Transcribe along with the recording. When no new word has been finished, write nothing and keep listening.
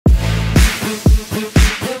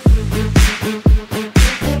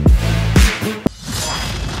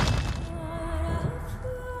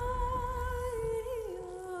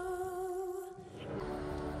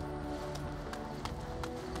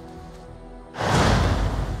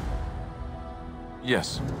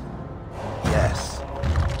Yes. Yes.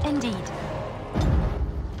 Indeed.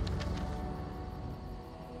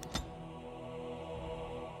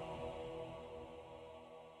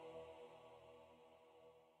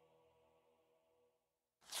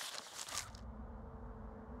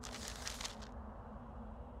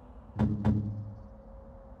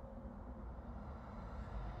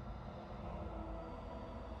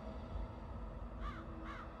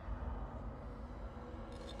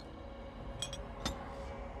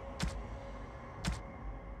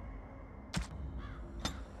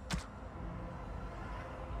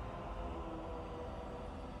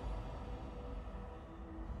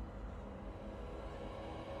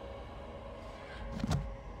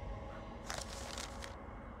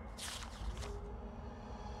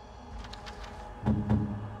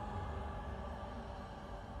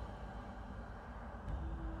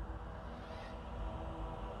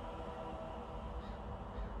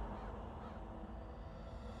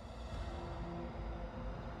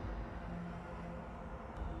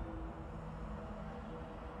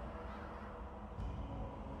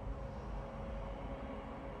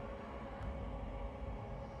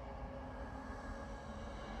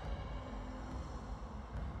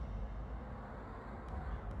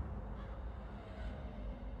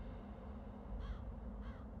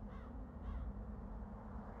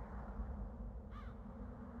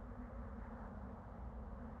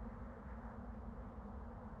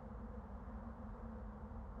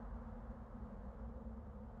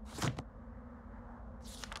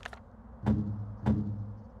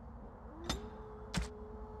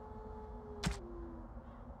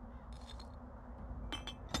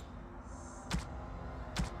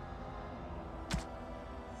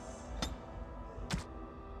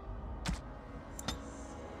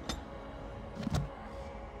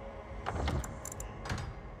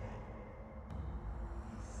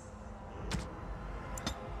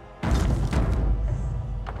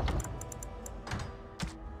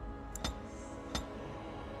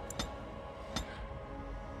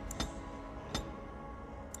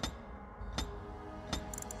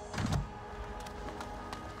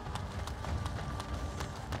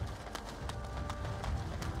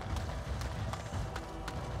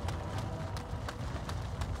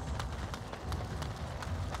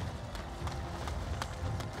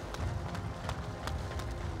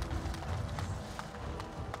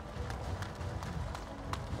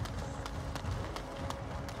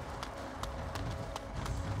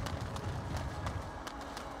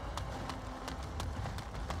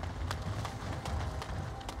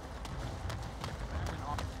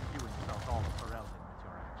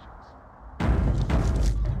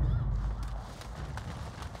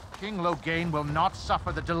 King Loghain will not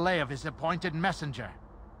suffer the delay of his appointed messenger.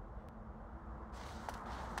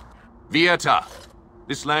 Vieta!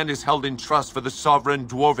 This land is held in trust for the sovereign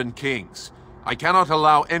dwarven kings. I cannot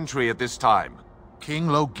allow entry at this time. King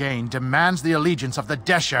Loghain demands the allegiance of the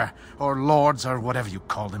Desher, or lords, or whatever you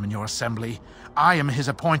call them in your assembly. I am his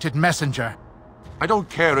appointed messenger. I don't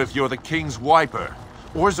care if you're the king's wiper.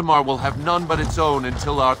 Ozammar will have none but its own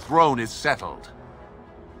until our throne is settled.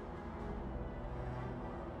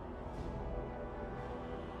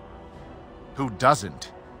 Who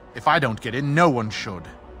doesn't? If I don't get in, no one should.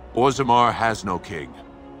 Ozammar has no king.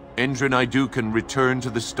 Endrin Idukan returned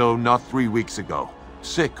to the stone not 3 weeks ago,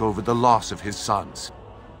 sick over the loss of his sons.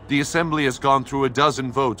 The assembly has gone through a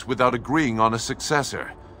dozen votes without agreeing on a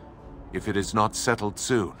successor. If it is not settled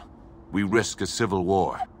soon, we risk a civil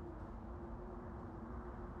war.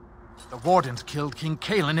 The Wardens killed King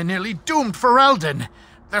Cailan and nearly doomed Ferelden.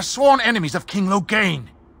 They're sworn enemies of King Loghain.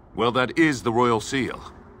 Well, that is the royal seal.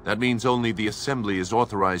 That means only the assembly is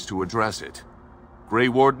authorized to address it. Grey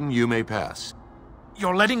Warden, you may pass.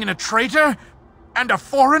 You're letting in a traitor? And a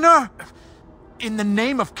foreigner? In the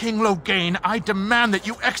name of King Loghain, I demand that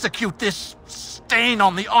you execute this stain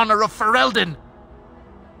on the honor of Ferelden.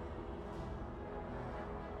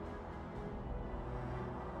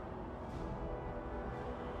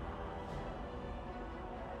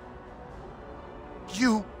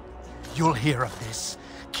 You'll hear of this.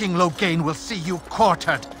 King Loghain will see you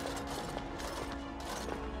quartered.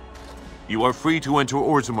 You are free to enter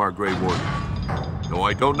Ozammar, Grey Warden, though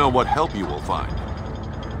I don't know what help you will find.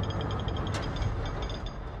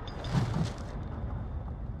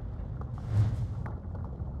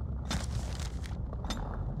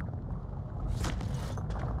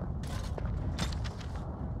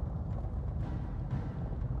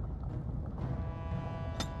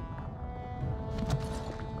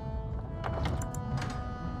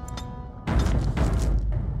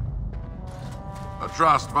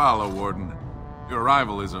 Trost Vala, Warden. Your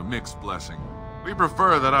arrival is a mixed blessing. We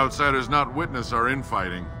prefer that outsiders not witness our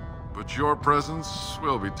infighting, but your presence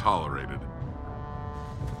will be tolerated.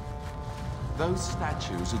 Those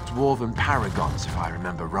statues are dwarven paragons, if I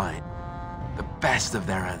remember right. The best of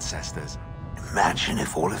their ancestors. Imagine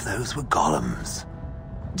if all of those were golems.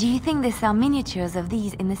 Do you think they sell miniatures of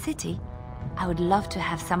these in the city? I would love to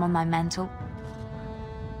have some on my mantle.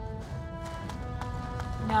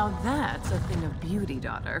 Now that's a thing of beauty,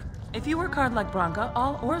 daughter. If you work hard like Branka,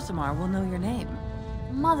 all Ozammar will know your name.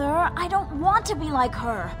 Mother, I don't want to be like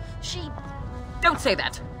her. She... Don't say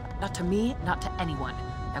that! Not to me, not to anyone.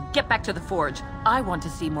 Now get back to the forge. I want to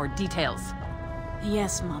see more details.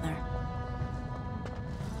 Yes, Mother.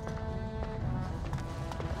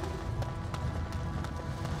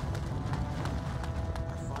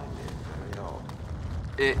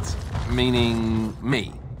 It meaning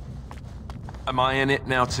me. Am I in it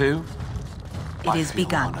now too? It is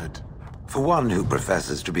begun. Honored. For one who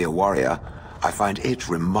professes to be a warrior, I find it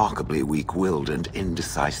remarkably weak-willed and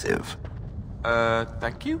indecisive.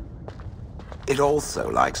 Thank you? It also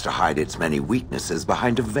likes to hide its many weaknesses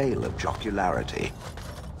behind a veil of jocularity.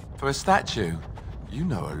 For a statue, you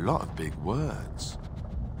know a lot of big words.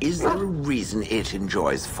 Is there a reason it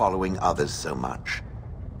enjoys following others so much?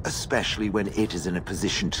 Especially when it is in a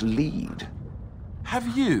position to lead.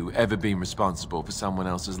 Have you ever been responsible for someone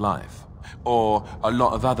else's life? Or a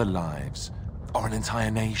lot of other lives? Or an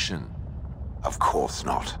entire nation? Of course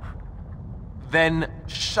not. Then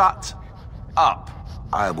shut up.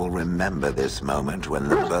 I will remember this moment when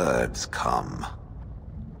the birds come.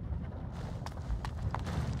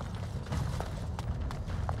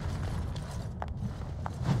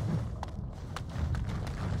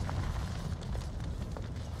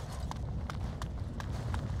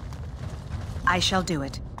 I shall do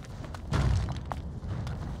it.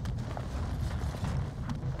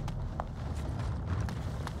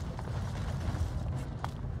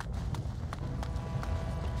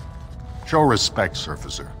 Show respect,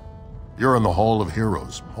 Surfacer. You're in the Hall of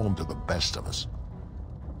Heroes, home to the best of us.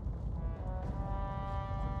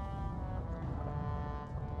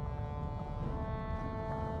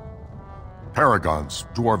 Paragons,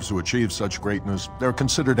 dwarves who achieve such greatness, they're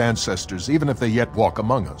considered ancestors even if they yet walk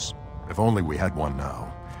among us. If only we had one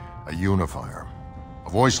now. A unifier. A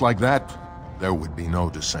voice like that, there would be no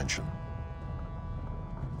dissension.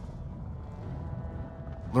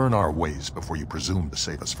 Learn our ways before you presume to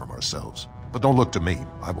save us from ourselves. But don't look to me.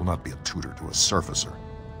 I will not be a tutor to a surfacer.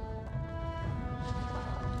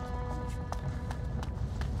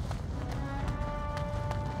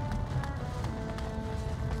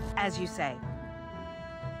 As you say.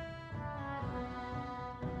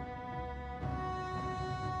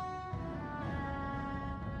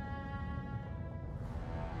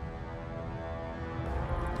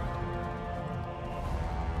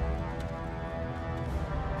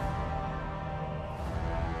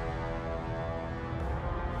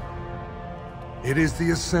 It is the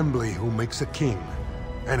Assembly who makes a king,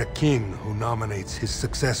 and a king who nominates his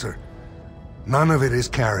successor. None of it is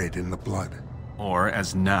carried in the blood. Or,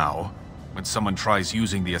 as now, when someone tries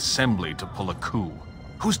using the Assembly to pull a coup.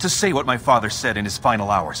 Who's to say what my father said in his final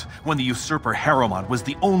hours, when the usurper Harrowmont was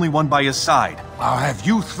the only one by his side? I'll have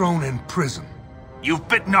you thrown in prison. You've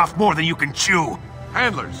bitten off more than you can chew!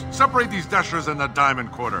 Handlers, separate these dashers in the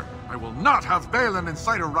Diamond Quarter. I will not have Balin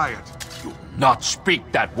incite a riot. Do not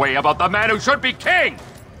speak that way about the man who should be king!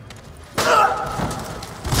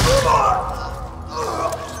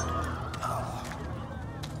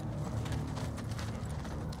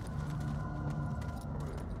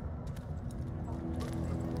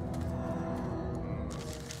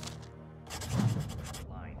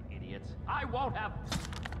 Blind idiots. I won't have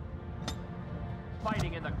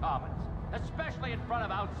fighting in the Commons, especially in front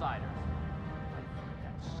of outsiders.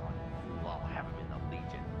 That son, you'll all have him in the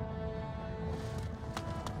Legion.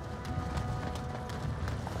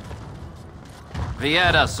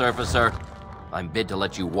 Vieta, Surfacer. I'm bid to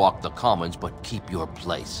let you walk the Commons, but keep your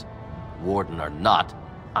place. Warden or not,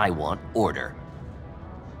 I want order.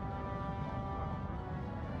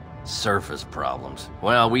 Surface problems.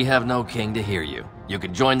 Well, we have no king to hear you. You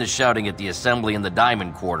can join the shouting at the Assembly in the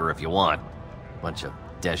Diamond Quarter if you want. Bunch of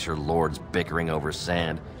Desher lords bickering over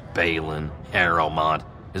sand. Balin, Harrowmont.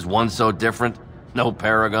 Is one so different? No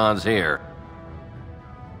paragons here.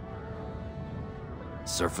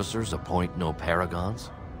 Surfacers appoint no paragons?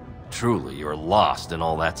 Truly, you're lost in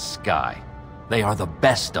all that sky. They are the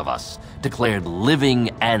best of us, declared living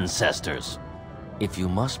ancestors. If you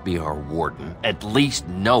must be our warden, at least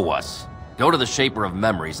know us. Go to the Shaper of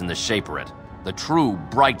Memories in the Shaperate, the true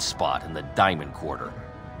bright spot in the Diamond Quarter.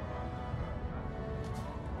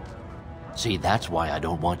 See, that's why I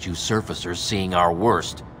don't want you surfacers seeing our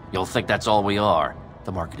worst. You'll think that's all we are.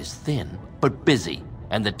 The market is thin, but busy,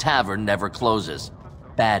 and the tavern never closes.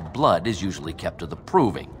 Bad blood is usually kept to the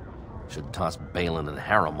proving. Should toss Balin and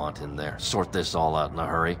Harrowmont in there, sort this all out in a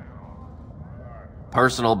hurry.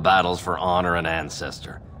 Personal battles for honor and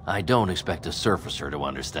ancestor. I don't expect a surfacer to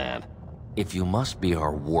understand. If you must be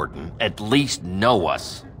our warden, at least know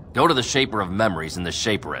us. Go to the Shaper of Memories in the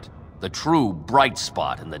Shaperate, the true bright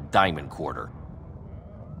spot in the Diamond Quarter.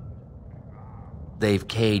 They've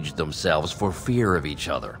caged themselves for fear of each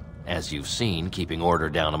other. As you've seen, keeping order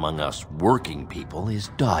down among us working people is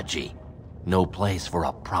dodgy. No place for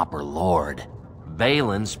a proper lord.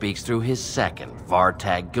 Balin speaks through his second,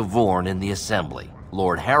 Vartag Gavorn, in the Assembly.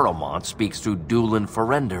 Lord Harrowmont speaks through Dulin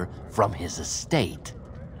Ferender from his estate.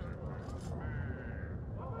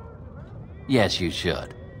 Yes, you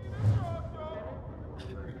should.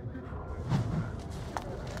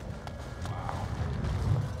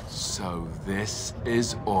 So this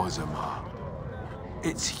is Ozammar.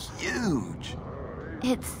 It's huge.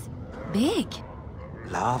 It's big.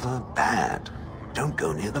 Lava bad. Don't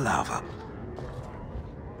go near the lava.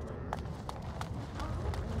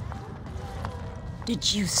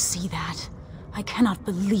 Did you see that? I cannot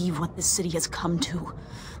believe what this city has come to.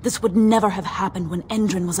 This would never have happened when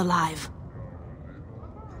Endrin was alive.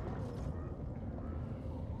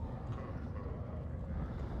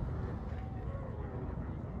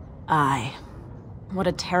 Aye. What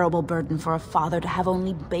a terrible burden for a father to have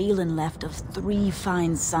only Balin left of 3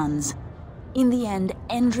 fine sons. In the end,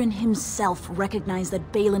 Endrin himself recognized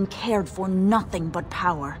that Balin cared for nothing but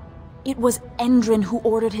power. It was Endrin who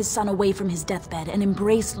ordered his son away from his deathbed and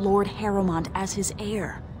embraced Lord Harrowmont as his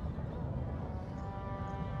heir.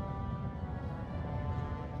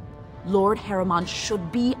 Lord Harrowmont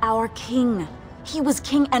should be our king. He was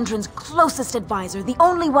King Endrin's closest advisor, the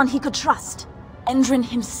only one he could trust. Endrin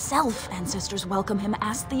himself, ancestors welcome him,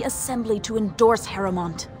 asked the Assembly to endorse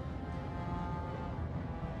Harrowmont.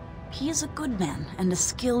 He is a good man and a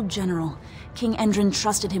skilled general. King Endrin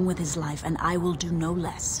trusted him with his life, and I will do no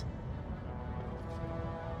less.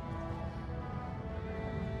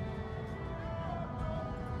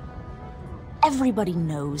 Everybody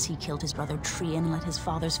knows he killed his brother Trian and let his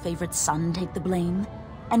father's favorite son take the blame.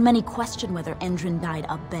 And many question whether Endrin died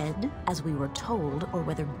abed, as we were told, or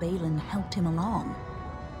whether Balin helped him along.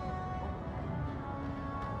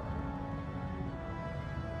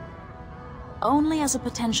 Only as a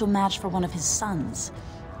potential match for one of his sons.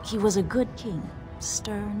 He was a good king,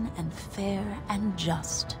 stern and fair and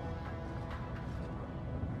just.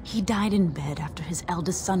 He died in bed after his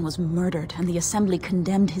eldest son was murdered, and the Assembly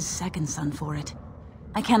condemned his second son for it.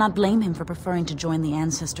 I cannot blame him for preferring to join the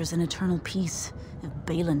ancestors in eternal peace, if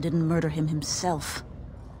Balin didn't murder him himself.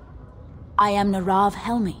 I am Narav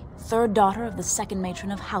Helmi, 3rd daughter of the 2nd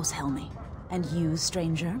matron of House Helmi. And you,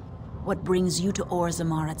 stranger, what brings you to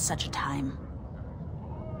Ozammar at such a time?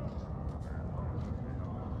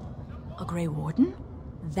 A Grey Warden?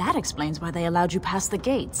 That explains why they allowed you past the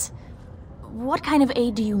gates. What kind of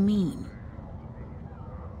aid do you mean?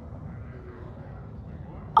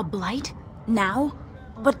 A blight? Now?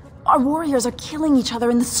 But our warriors are killing each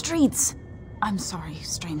other in the streets. I'm sorry,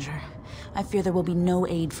 stranger. I fear there will be no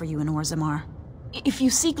aid for you in Ozammar. If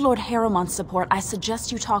you seek Lord Harrowmont's support, I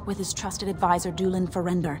suggest you talk with his trusted advisor, Dulin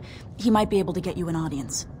Ferender. He might be able to get you an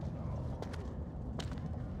audience.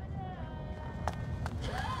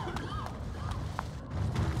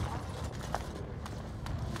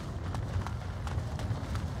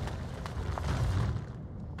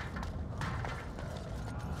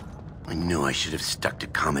 I knew I should have stuck to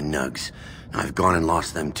common nugs. Now I've gone and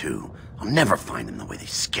lost them too. I'll never find them the way they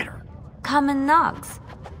skitter. Common nugs?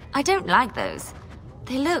 I don't like those.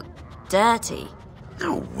 They look dirty.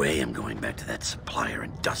 No way I'm going back to that supplier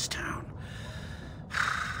in Dust Town.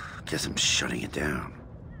 Guess I'm shutting it down.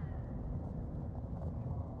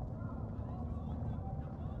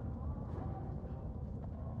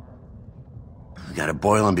 Gotta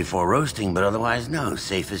boil them before roasting, but otherwise no,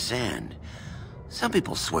 safe as sand. Some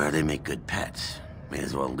people swear they make good pets. May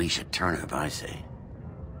as well leash a turnip, I say.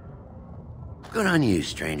 Good on you,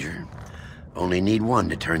 stranger. Only need one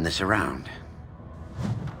to turn this around.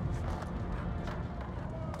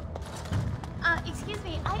 Excuse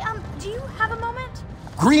me, do you have a moment?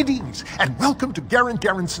 Greetings, and welcome to Garen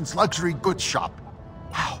Garrison's luxury goods shop.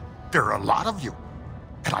 Wow, there are a lot of you.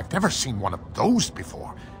 And I've never seen one of those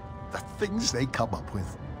before. The things they come up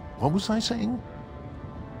with. What was I saying?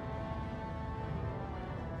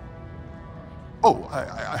 Oh,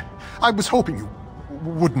 I was hoping you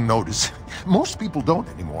wouldn't notice. Most people don't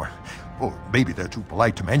anymore. Or maybe they're too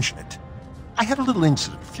polite to mention it. I had a little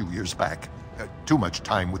incident a few years back. Too much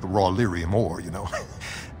time with the raw lyrium ore, you know.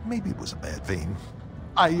 Maybe it was a bad vein.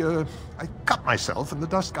 I cut myself and the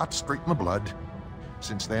dust got straight in the blood.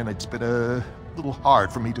 Since then, it's been a little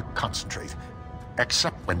hard for me to concentrate.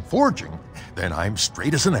 Except when forging, then I'm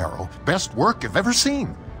straight as an arrow. Best work you've ever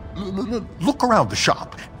seen. Look around the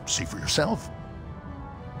shop. See for yourself.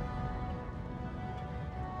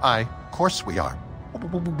 Aye, of course we are.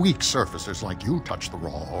 Weak surfacers like you touch the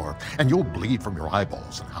raw ore, and you'll bleed from your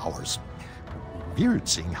eyeballs in hours. Weird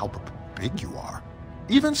seeing how big you are.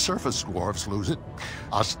 Even surface dwarves lose it.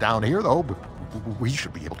 Us down here, though, we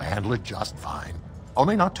should be able to handle it just fine.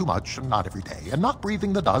 Only not too much, and not every day, and not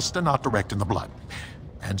breathing the dust, and not direct in the blood.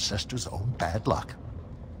 Ancestors' own bad luck.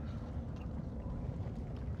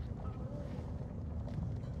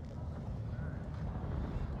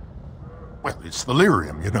 Well, it's the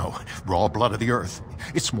lyrium, you know. Raw blood of the earth.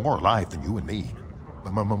 It's more alive than you and me.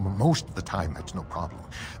 Most of the time, that's no problem.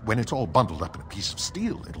 When it's all bundled up in a piece of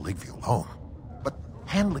steel, it'll leave you alone. But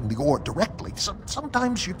handling the ore directly,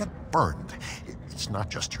 sometimes you get burned. It's not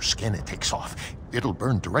just your skin it takes off. It'll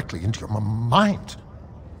burn directly into your mind.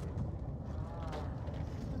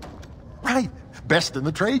 Right. Best in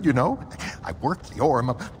the trade, you know. I worked the ore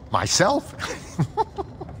myself.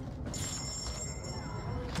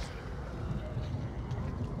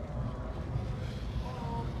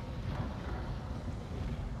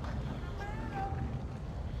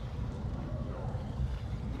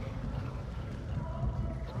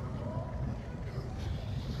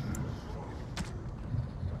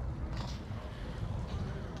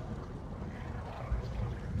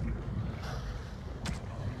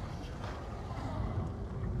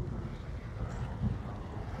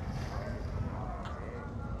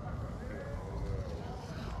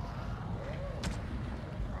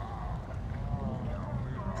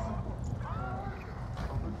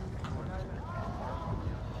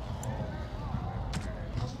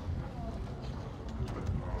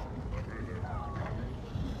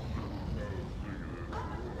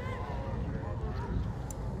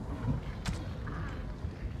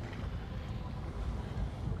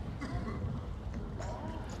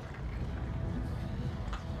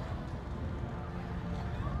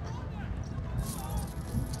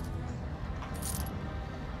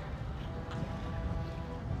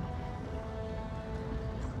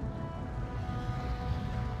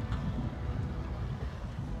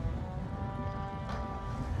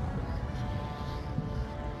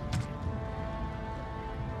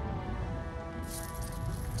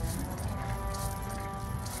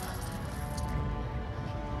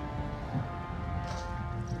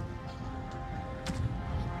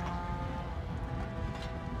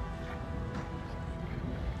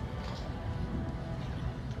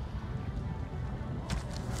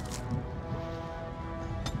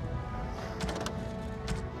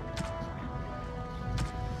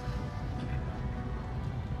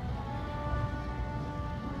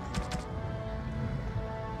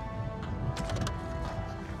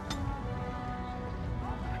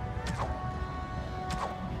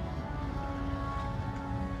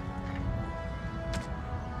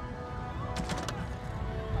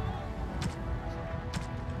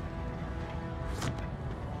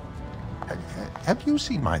 Have you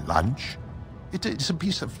seen my lunch? It's a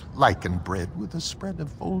piece of lichen bread with a spread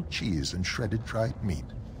of old cheese and shredded dried meat.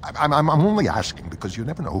 I'm only asking because you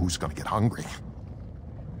never know who's going to get hungry.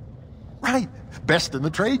 Right. Best in the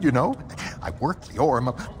trade, you know. I worked the ore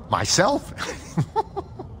myself.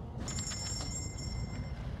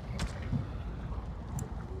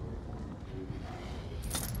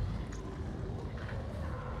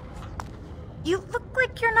 You look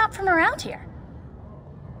like you're not from around here.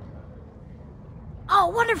 Oh,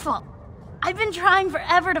 wonderful! I've been trying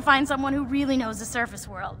forever to find someone who really knows the surface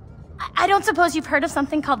world. I don't suppose you've heard of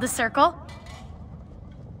something called the Circle?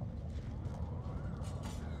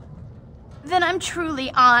 Then I'm truly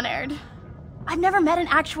honored. I've never met an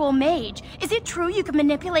actual mage. Is it true you can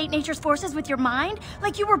manipulate nature's forces with your mind?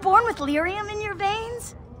 Like you were born with lyrium in your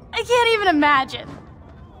veins? I can't even imagine.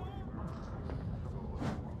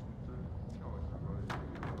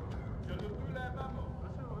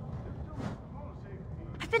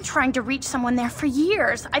 I've been trying to reach someone there for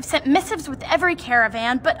years. I've sent missives with every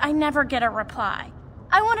caravan, but I never get a reply.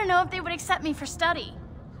 I want to know if they would accept me for study.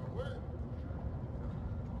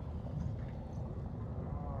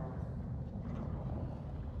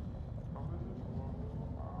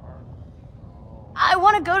 I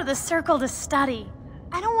want to go to the Circle to study.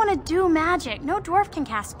 I don't want to do magic. No dwarf can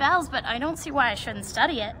cast spells, but I don't see why I shouldn't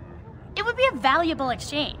study it. It would be a valuable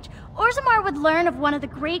exchange. Ozammar would learn of one of the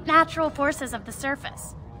great natural forces of the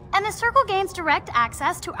surface. And and the circle gains direct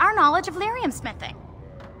access to our knowledge of lyrium smithing.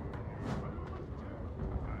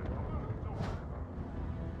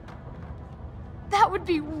 That would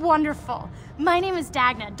be wonderful. My name is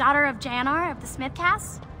Dagna, daughter of Janar of the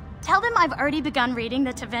Smithcast. Tell them I've already begun reading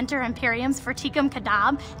the Tevinter Imperium's Verticum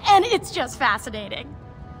Kadab, and it's just fascinating.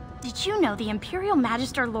 Did you know the Imperial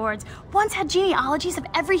Magister Lords once had genealogies of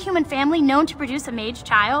every human family known to produce a mage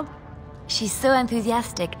child? She's so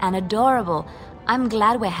enthusiastic and adorable. I'm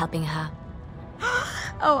glad we're helping her.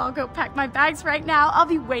 Oh, I'll go pack my bags right now. I'll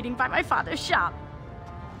be waiting by my father's shop.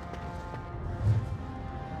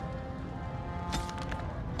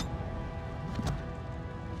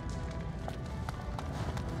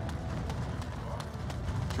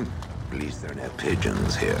 At least there are no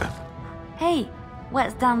pigeons here. Hey,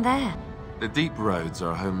 what's down there? The deep roads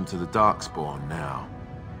are home to the Darkspawn now.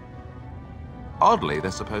 Oddly, they're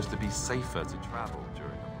supposed to be safer to travel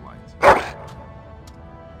during a blight.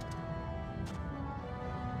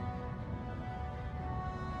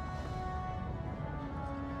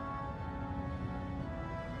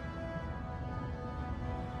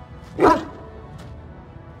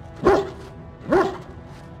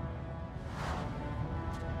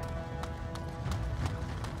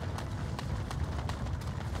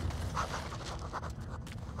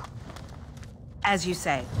 As you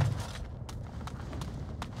say.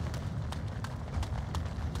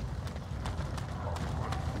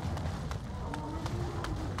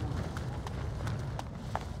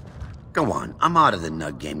 Go on, I'm out of the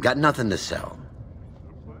nug game. Got nothing to sell.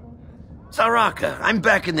 Saraka, I'm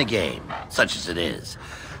back in the game, such as it is.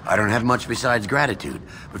 I don't have much besides gratitude,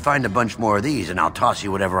 but find a bunch more of these and I'll toss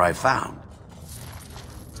you whatever I found.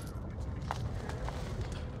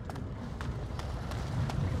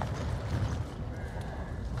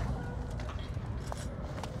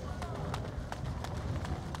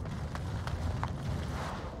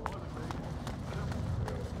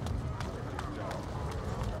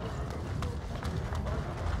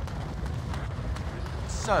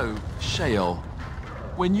 So, Shael,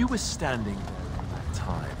 when you were standing there at that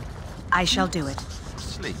time... I shall do it.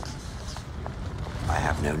 Sleep. I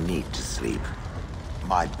have no need to sleep.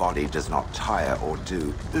 My body does not tire or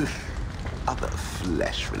do other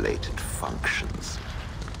flesh-related functions.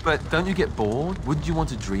 But don't you get bored? Wouldn't you want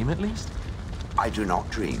to dream at least? I do not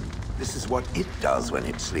dream. This is what it does when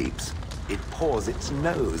it sleeps. It paws its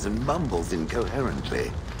nose and mumbles incoherently.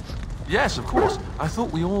 Yes, of course. I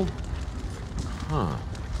thought we all... Huh.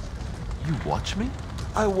 You watch me?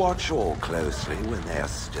 I watch all closely when they are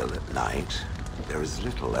still at night. There is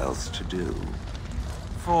little else to do.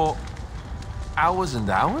 For hours and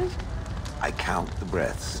hours? I count the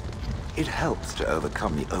breaths. It helps to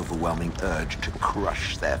overcome the overwhelming urge to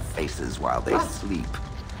crush their faces while they sleep.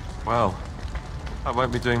 Well, I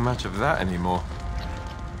won't be doing much of that anymore.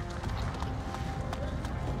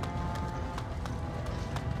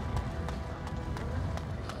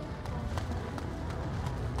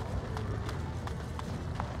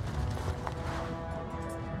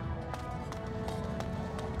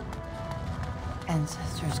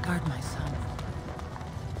 Ancestors, guard my son.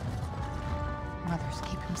 Mothers,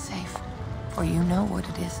 keep him safe, for you know what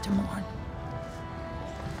it is to mourn.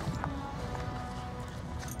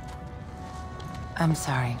 I'm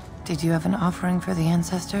sorry. Did you have an offering for the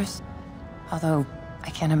ancestors? Although, I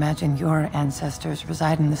can't imagine your ancestors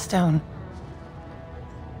reside in the stone.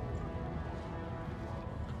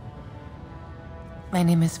 My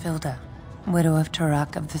name is Vilda, widow of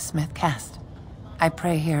Turak of the Smith caste. I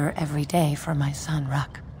pray here every day for my son,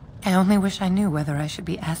 Ruck. I only wish I knew whether I should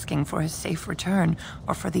be asking for his safe return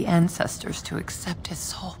or for the ancestors to accept his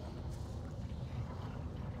soul.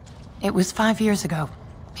 It was 5 years ago.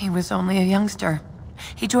 He was only a youngster.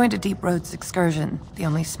 He joined a Deep Roads excursion, the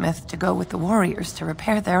only smith to go with the warriors to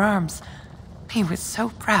repair their arms. He was so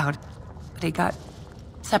proud, but he got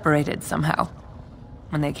separated somehow.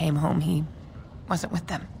 When they came home, he wasn't with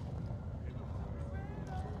them.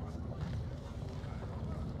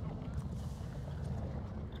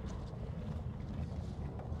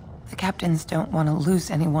 The captains don't want to lose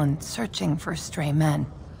anyone searching for stray men.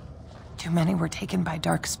 Too many were taken by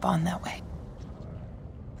Darkspawn that way.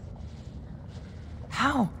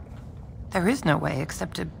 How? There is no way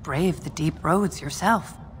except to brave the deep roads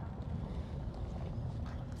yourself.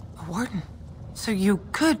 A warden? So you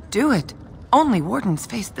could do it. Only wardens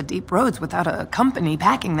face the deep roads without a company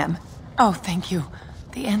backing them. Oh, thank you.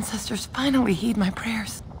 The ancestors finally heed my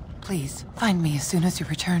prayers. Please, find me as soon as you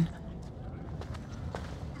return.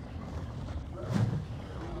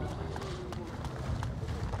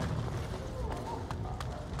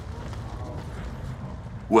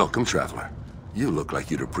 Welcome, traveler. You look like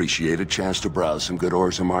you'd appreciate a chance to browse some good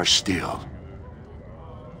Ozammar steel.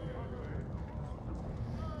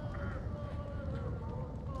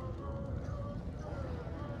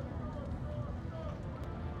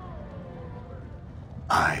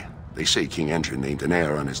 Aye, they say King Endrin named an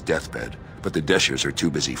heir on his deathbed, but the Deshers are too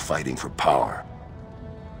busy fighting for power.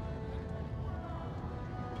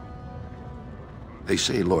 They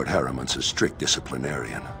say Lord Harriman's a strict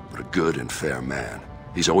disciplinarian, but a good and fair man.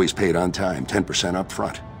 He's always paid on time, 10% up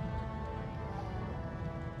front.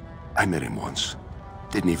 I met him once.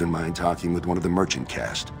 Didn't even mind talking with one of the merchant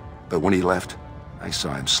caste. But when he left, I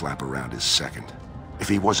saw him slap around his second. If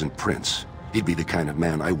he wasn't Prince, he'd be the kind of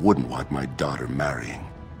man I wouldn't want my daughter marrying.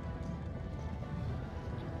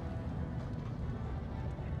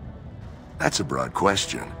 That's a broad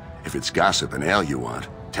question. If it's gossip and ale you want,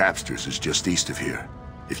 Tapster's is just east of here.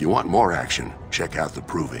 If you want more action, check out the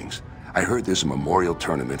Provings. I heard there's a memorial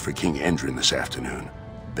tournament for King Endrin this afternoon.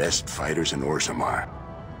 Best fighters in Ozammar.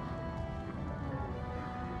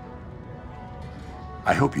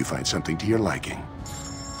 I hope you find something to your liking.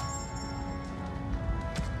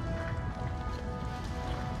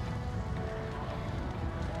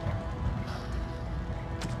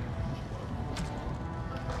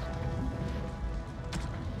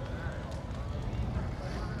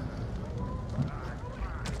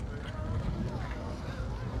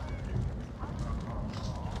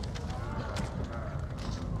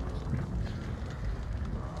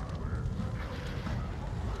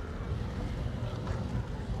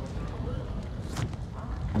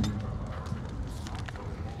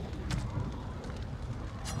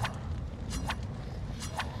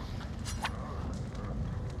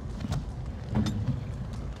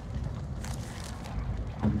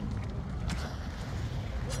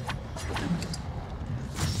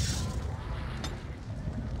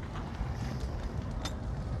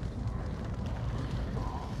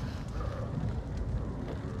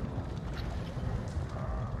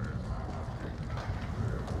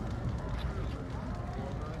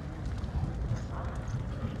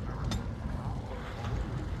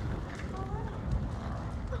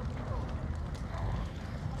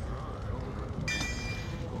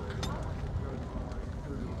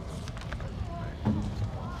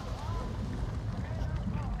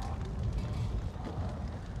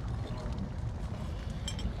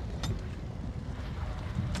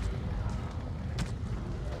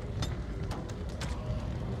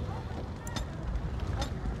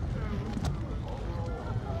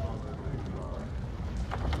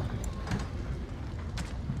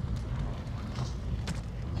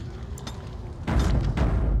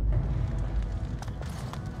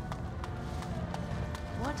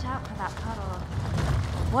 Watch out for that puddle.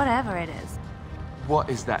 Whatever it is. What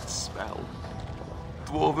is that smell?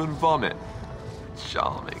 Dwarven vomit.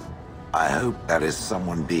 Charming. I hope that is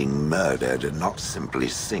someone being murdered and not simply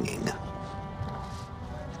singing.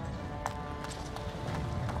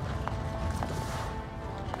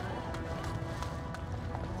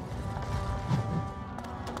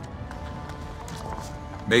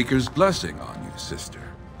 Maker's blessing on you, sister.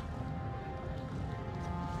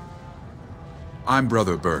 I'm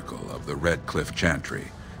Brother Burkle of the Red Cliff Chantry,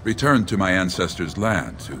 returned to my ancestors'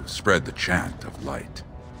 land to spread the chant of light.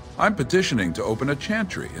 I'm petitioning to open a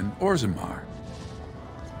chantry in Ozammar.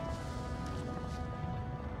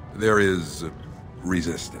 There is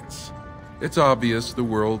resistance. It's obvious the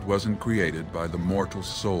world wasn't created by the mortal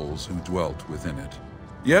souls who dwelt within it.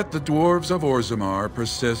 Yet the dwarves of Ozammar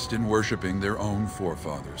persist in worshipping their own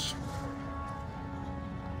forefathers.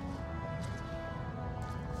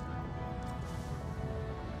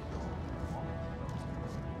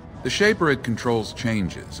 The Shaper controls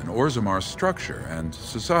changes in Ozammar's structure and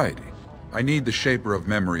society. I need the Shaper of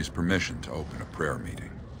Memory's permission to open a prayer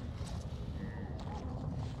meeting.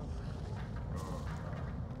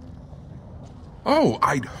 Oh,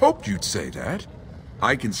 I'd hoped you'd say that.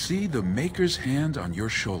 I can see the Maker's hand on your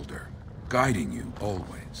shoulder, guiding you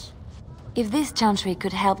always. If this chantry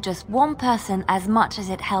could help just one person as much as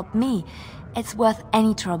it helped me, it's worth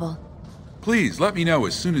any trouble. Please, let me know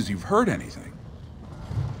as soon as you've heard anything.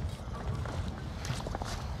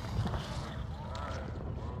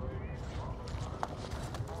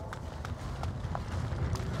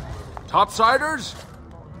 Topsiders?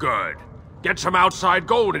 Good. Get some outside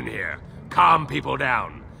gold in here. Calm people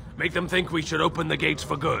down. Make them think we should open the gates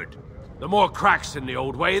for good. The more cracks in the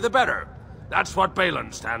old way, the better. That's what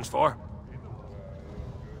Balin stands for.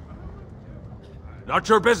 Not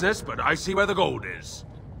your business, but I see where the gold is.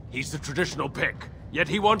 He's the traditional pick, yet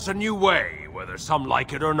he wants a new way, whether some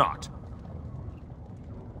like it or not.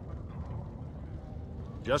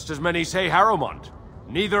 Just as many say Harrowmont.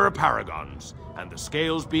 Neither are paragons, and the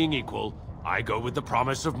scales being equal, I go with the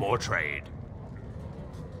promise of more trade.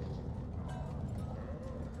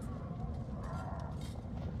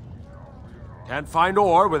 Can't find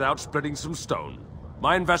ore without splitting some stone.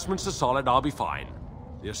 My investments are solid, I'll be fine.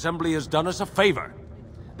 The Assembly has done us a favor.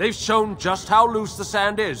 They've shown just how loose the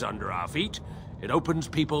sand is under our feet. It opens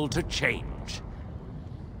people to change.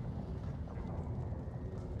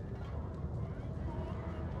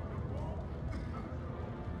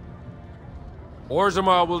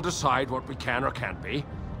 Ozammar will decide what we can or can't be.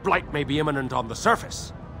 Blight may be imminent on the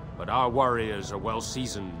surface, but our warriors are well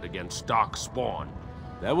seasoned against dark spawn.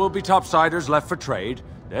 There will be topsiders left for trade.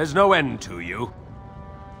 There's no end to you.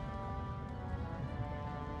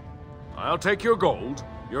 I'll take your gold.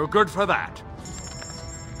 You're good for that.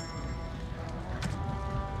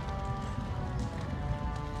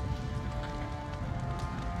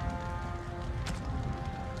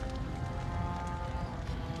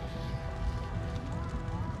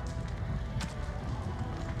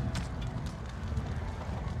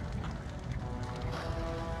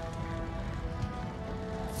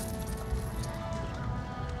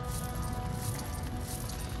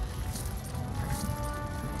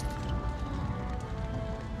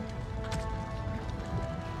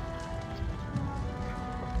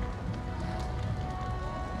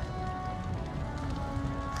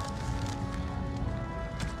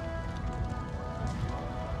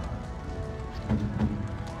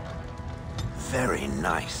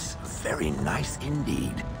 Very nice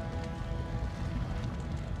indeed.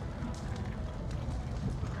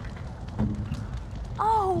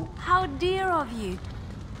 Oh, how dear of you.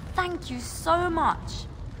 Thank you so much.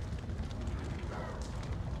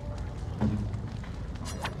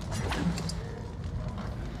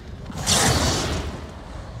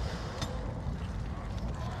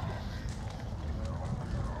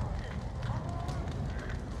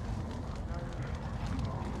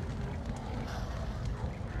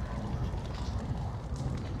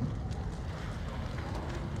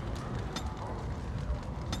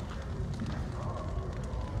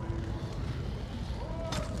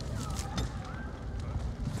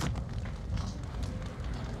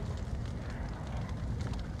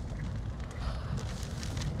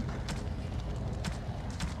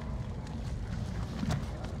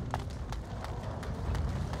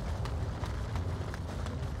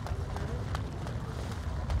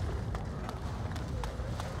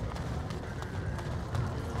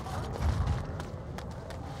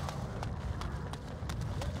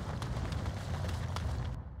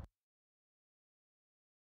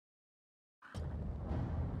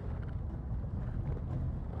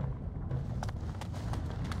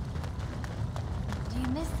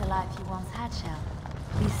 The life you once had, Shell.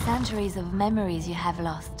 These centuries of memories you have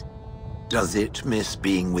lost. Does it miss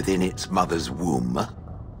being within its mother's womb?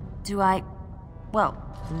 Do I... Well,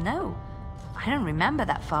 no. I don't remember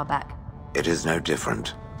that far back. It is no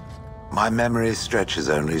different. My memory stretches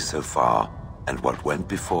only so far, and what went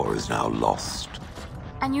before is now lost.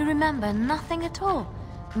 And you remember nothing at all?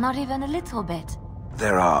 Not even a little bit?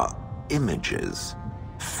 There are images,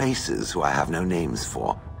 faces who I have no names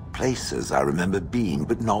for. Places I remember being,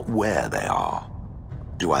 but not where they are.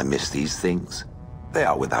 Do I miss these things? They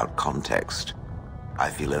are without context. I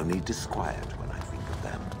feel only disquiet when I think of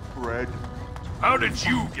them. Red. How did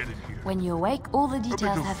you get in here? When you awake, all the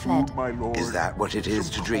details have fled. My lord. Is that what it is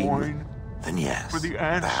to dream? Coin Then yes, for the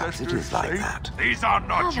perhaps it is like sake? that. These are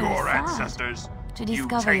not How very your sad. ancestors. To You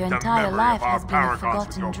discover take your the entire memory life of our has been a paragons with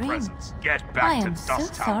forgotten your dream. presence. Get I back to am so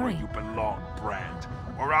Dust Town sorry. where you belong, Brand.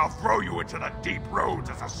 Or I'll throw you into the deep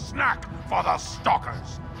roads as a snack for the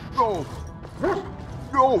stalkers. No!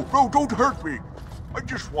 No, don't hurt me! I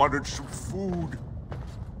just wanted some food.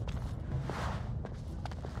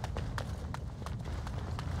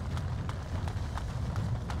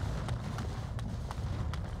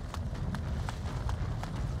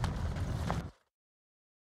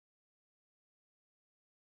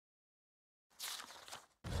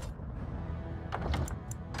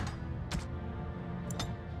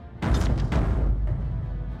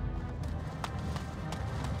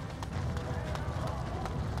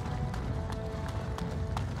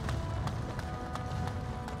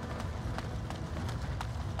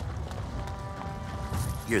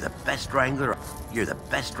 You're the best wrangler. You're the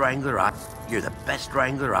best wrangler. You're the best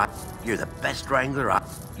wrangler. You're the best wrangler.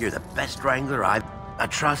 You're the best wrangler. I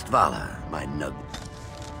trust Vala, my nug.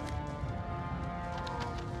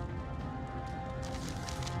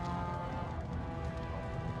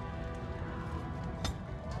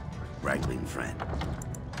 Wrangling friend.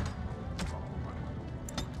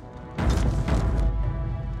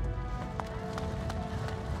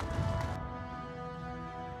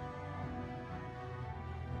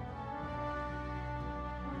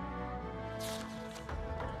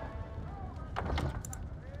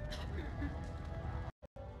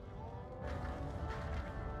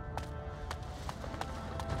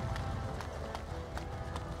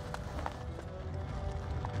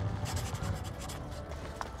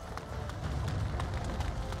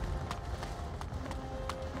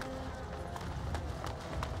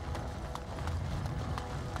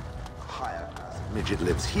 Midget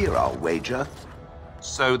lives here, I'll wager.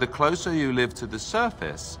 So the closer you live to the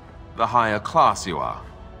surface, the higher class you are.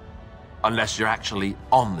 Unless you're actually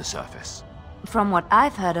on the surface. From what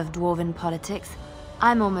I've heard of dwarven politics,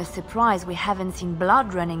 I'm almost surprised we haven't seen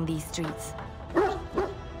blood running these streets.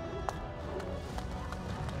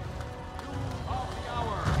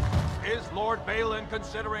 Is Lord Balin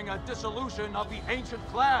considering a dissolution of the ancient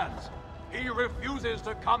clans? He refuses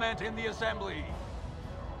to comment in the assembly.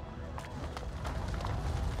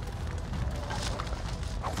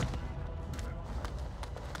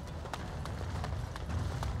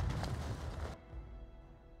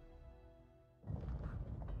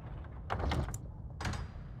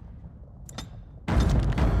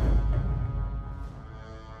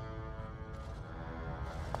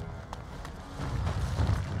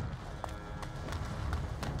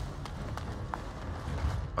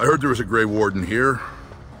 I heard there was a Grey Warden here.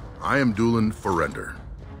 I am Dulin Forrender,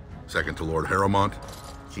 second to Lord Harrowmont,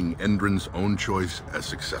 King Endrin's own choice as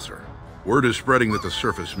successor. Word is spreading that the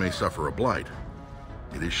surface may suffer a blight.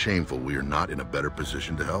 It is shameful we are not in a better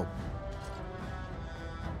position to help.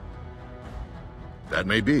 That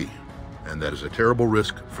may be, and that is a terrible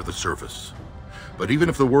risk for the surface. But even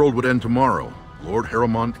if the world would end tomorrow, Lord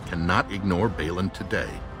Harrowmont cannot ignore Balin today.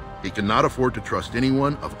 He cannot afford to trust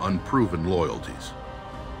anyone of unproven loyalties.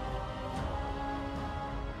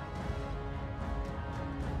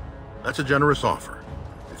 That's a generous offer.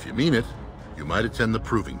 If you mean it, you might attend the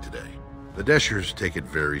proving today. The Deshers take it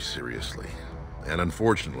very seriously, and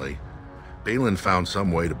unfortunately, Balin found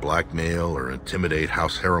some way to blackmail or intimidate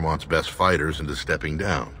House Harrowmont's best fighters into stepping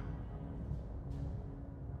down.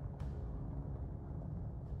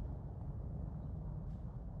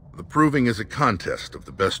 The proving is a contest of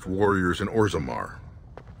the best warriors in Ozammar.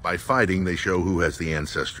 By fighting, they show who has the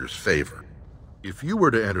ancestors' favor. If you were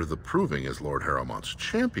to enter the proving as Lord Harrowmont's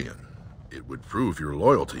champion, it would prove your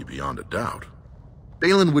loyalty beyond a doubt.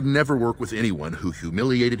 Balin would never work with anyone who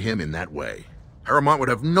humiliated him in that way. Harrowmont would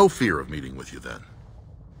have no fear of meeting with you then.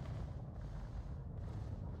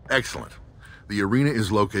 Excellent. The arena is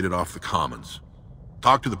located off the Commons.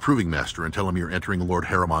 Talk to the Proving Master and tell him you're entering Lord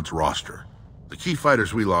Harrowmont's roster. The key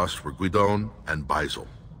fighters we lost were Guidon and Baisel.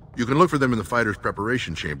 You can look for them in the fighters'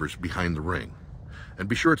 preparation chambers behind the ring. And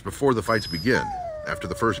be sure it's before the fights begin. After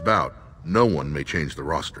the first bout, no one may change the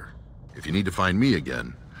roster. If you need to find me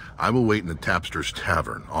again, I will wait in the Tapster's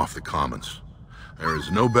Tavern off the Commons. There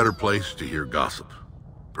is no better place to hear gossip.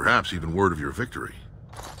 Perhaps even word of your victory.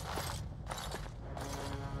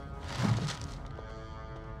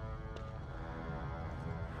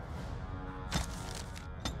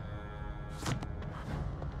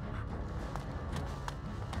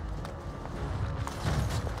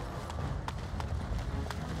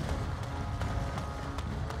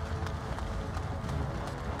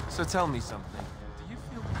 So tell me something. Do you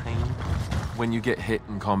feel pain when you get hit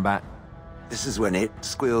in combat? This is when it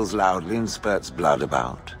squeals loudly and spurts blood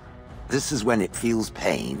about. This is when it feels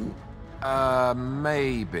pain.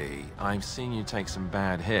 Maybe. I've seen you take some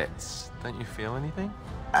bad hits. Don't you feel anything?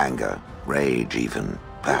 Anger, rage even,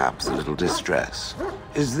 perhaps a little distress.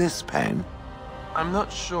 Is this pain? I'm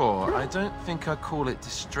not sure. I don't think I'd call it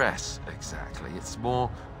distress, exactly. It's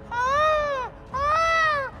more...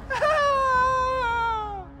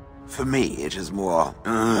 For me, it is more...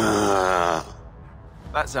 That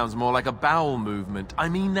sounds more like a bowel movement. I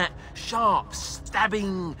mean that sharp,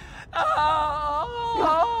 stabbing...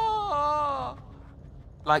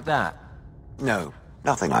 Like that? No,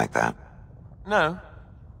 nothing like that. No?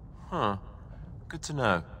 Huh. Good to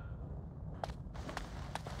know.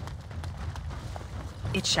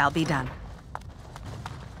 It shall be done.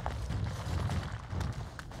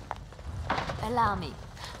 Allow me.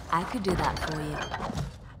 I could do that for you.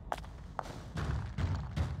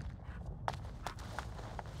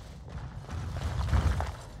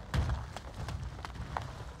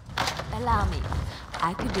 Allow me.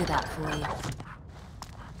 I could do that for you.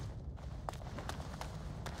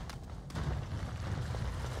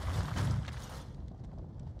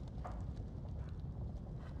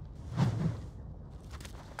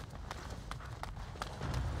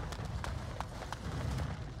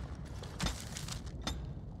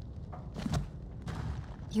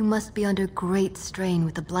 You must be under great strain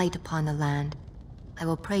with the blight upon the land. I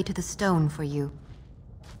will pray to the stone for you.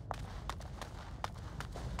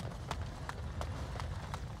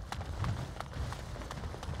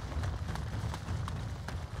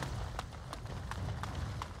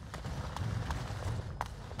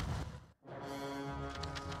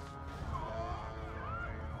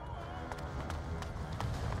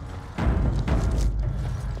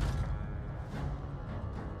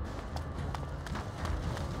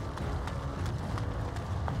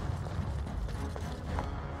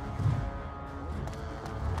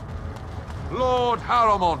 Lord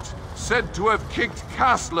Haramont, said to have kicked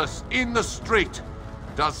castless in the street.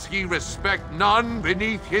 Does he respect none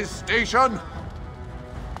beneath his station?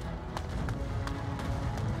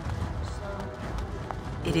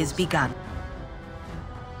 It is begun.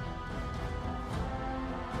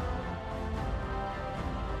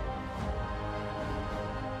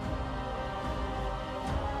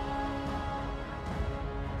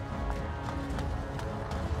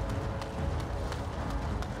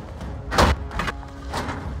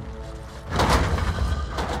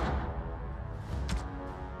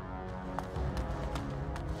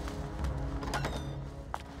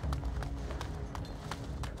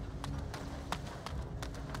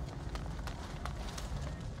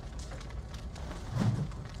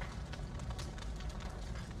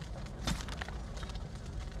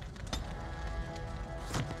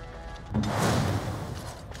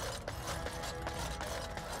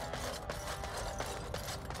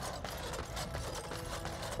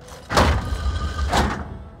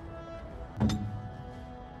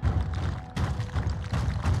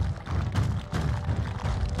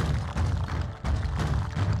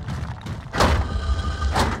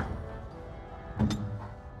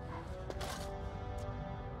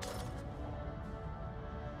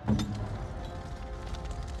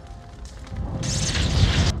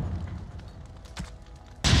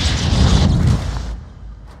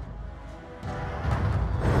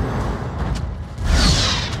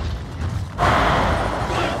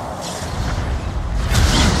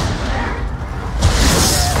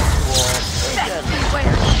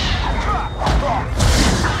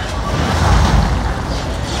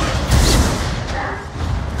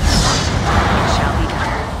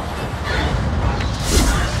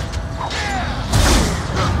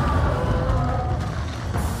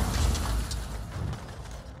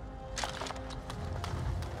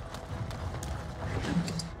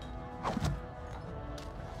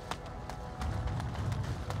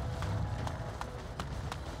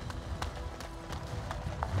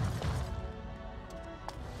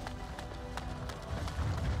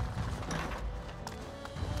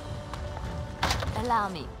 Allow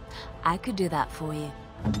me. I could do that for you.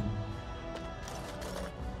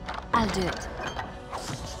 I'll do it.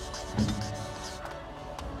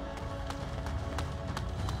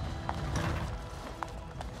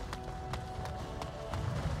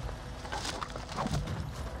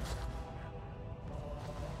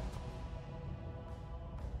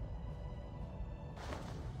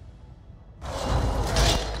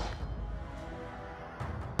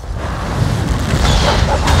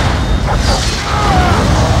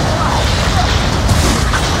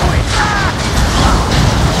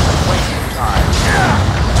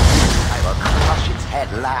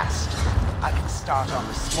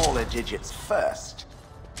 Digits first.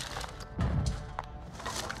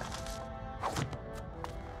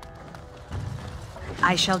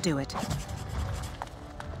 I shall do it.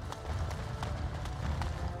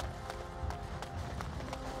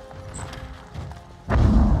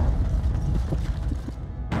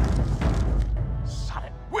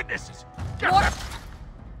 Silent witnesses! Get them!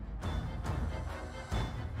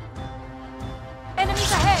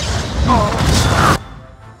 Enemies ahead!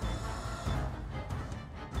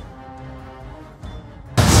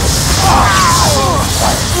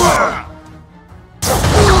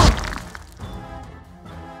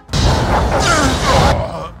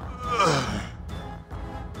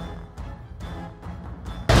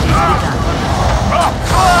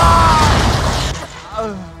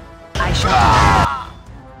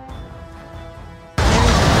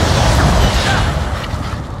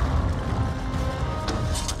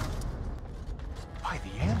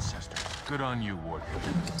 Good on you, Warden.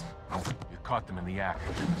 You caught them in the act.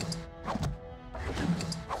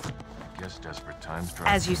 Guess desperate times drive.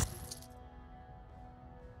 As you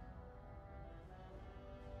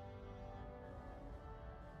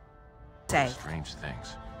say. Strange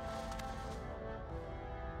things.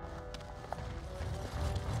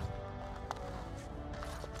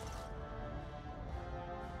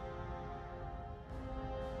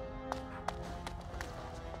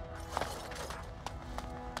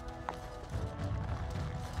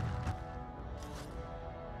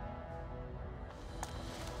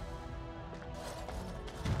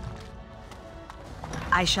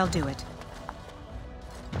 I shall do it.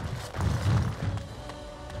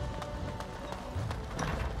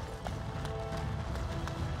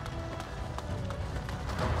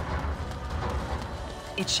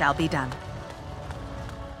 It shall be done.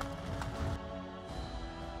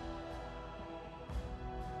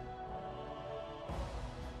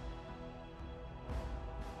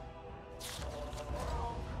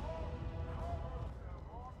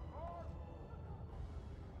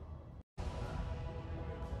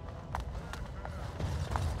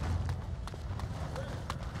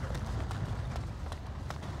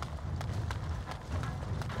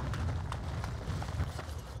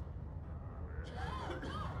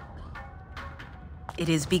 It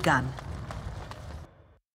is begun.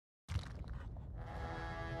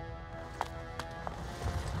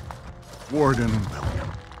 Warden,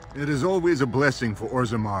 welcome. It is always a blessing for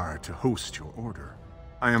Ozammar to host your order.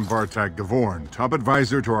 I am Vartag Gavorn, top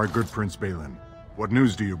advisor to our good Prince Balin. What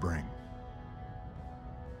news do you bring?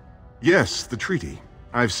 Yes, the treaty.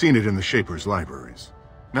 I've seen it in the Shaper's libraries.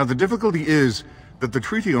 Now the difficulty is that the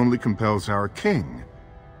treaty only compels our king,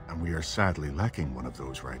 and we are sadly lacking one of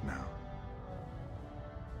those right now.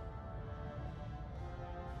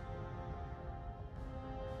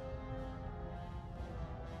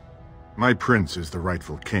 My prince is the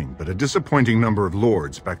rightful king, but a disappointing number of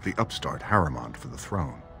lords back the upstart Harrimont for the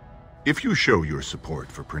throne. If you show your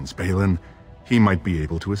support for Prince Balin, he might be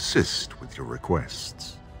able to assist with your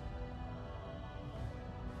requests.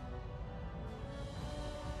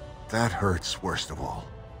 That hurts worst of all.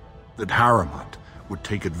 That Harrimont would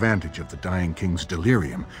take advantage of the dying king's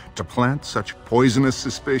delirium to plant such poisonous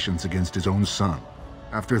suspicions against his own son.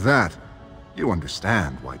 After that, you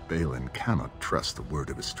understand why Balin cannot trust the word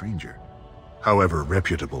of a stranger, however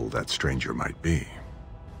reputable that stranger might be.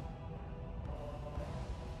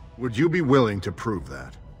 Would you be willing to prove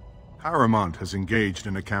that? Harrimont has engaged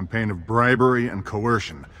in a campaign of bribery and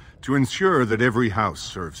coercion to ensure that every house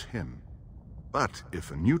serves him. But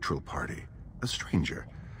if a neutral party, a stranger,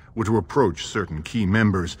 were to approach certain key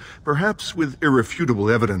members, perhaps with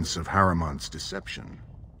irrefutable evidence of Harrimont's deception,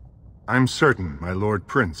 I'm certain my Lord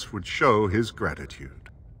Prince would show his gratitude.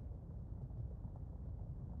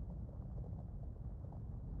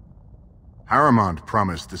 Harrimont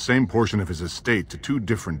promised the same portion of his estate to two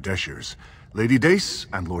different Deshers, Lady Dace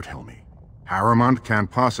and Lord Helmy. Harrimont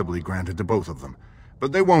can't possibly grant it to both of them,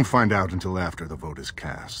 but they won't find out until after the vote is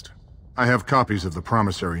cast. I have copies of the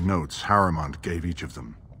promissory notes Harrimont gave each of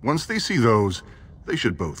them. Once they see those, they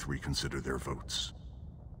should both reconsider their votes.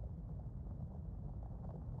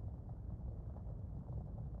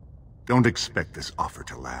 Don't expect this offer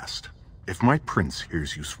to last. If my prince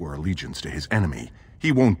hears you swore allegiance to his enemy,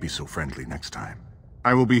 he won't be so friendly next time.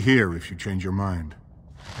 I will be here if you change your mind.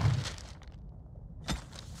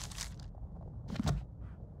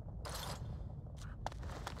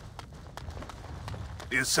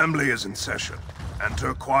 The assembly is in session.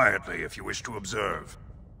 Enter quietly if you wish to observe.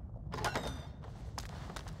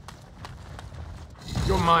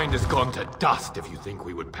 Your mind has gone to dust if you think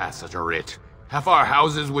we would pass such a writ. Half our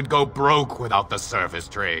houses would go broke without the surface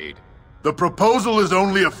trade. The proposal is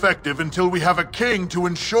only effective until we have a king to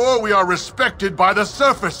ensure we are respected by the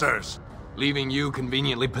surfacers. Leaving you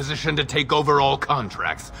conveniently positioned to take over all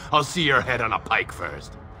contracts. I'll see your head on a pike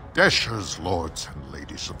first. Deshers, lords and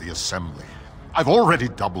ladies of the Assembly, I've already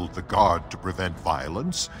doubled the guard to prevent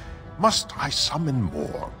violence. Must I summon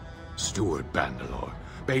more? Steward Bandalore,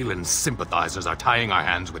 Balin's sympathizers are tying our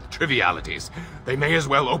hands with trivialities. They may as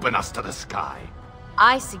well open us to the sky.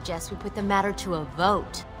 I suggest we put the matter to a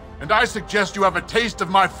vote. And I suggest you have a taste of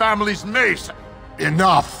my family's mace.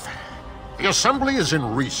 Enough! The Assembly is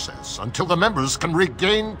in recess until the members can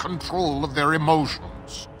regain control of their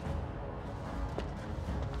emotions.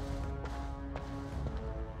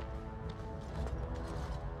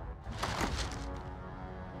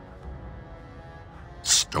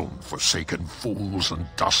 Stone-forsaken fools and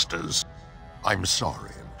dusters. I'm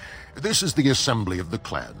sorry. This is the Assembly of the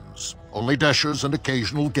Clans. Only Deshers and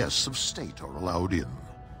occasional guests of state are allowed in.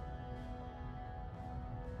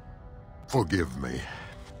 Forgive me.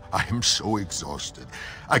 I am so exhausted.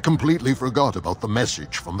 I completely forgot about the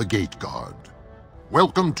message from the gate guard.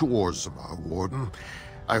 Welcome to Ozammar, Warden.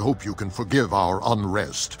 I hope you can forgive our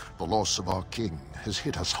unrest. The loss of our king has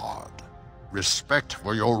hit us hard. Respect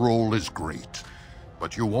for your role is great,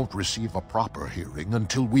 but you won't receive a proper hearing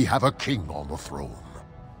until we have a king on the throne.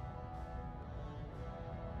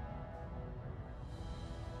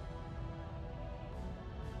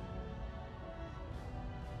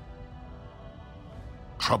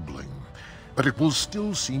 Troubling, but it will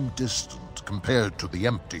still seem distant compared to the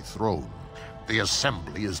empty throne. The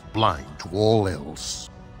Assembly is blind to all else.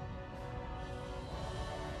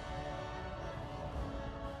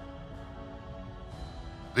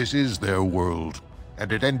 This is their world,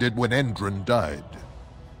 and it ended when Endron died.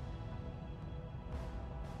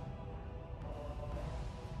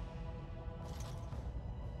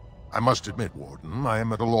 I must admit, Warden, I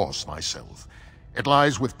am at a loss myself. It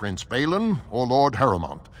lies with Prince Balin or Lord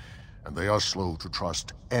Harrimont, and they are slow to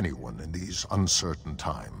trust anyone in these uncertain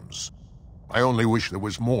times. I only wish there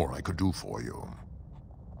was more I could do for you.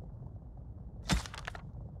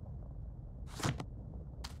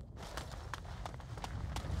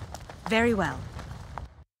 Very well.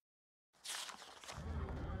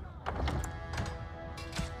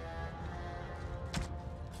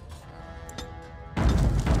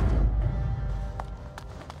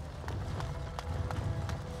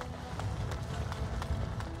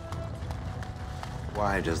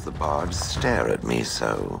 Why does the bard stare at me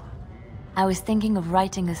so? I was thinking of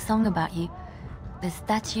writing a song about you. The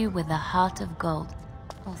statue with a heart of gold.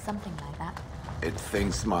 Or something like that. It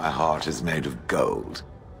thinks my heart is made of gold.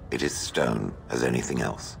 It is stone as anything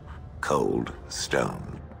else. Cold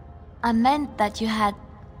stone. I meant that you had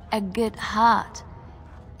a good heart.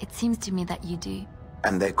 It seems to me that you do.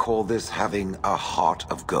 And they call this having a heart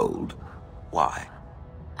of gold? Why?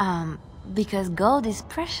 Because gold is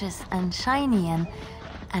precious and shiny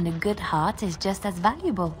and a good heart is just as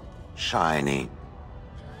valuable. Shiny.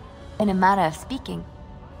 In a matter of speaking.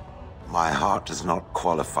 My heart does not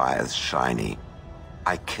qualify as shiny.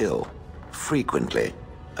 I kill, frequently,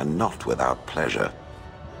 and not without pleasure.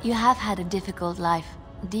 You have had a difficult life.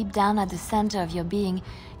 Deep down at the center of your being,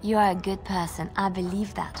 you are a good person. I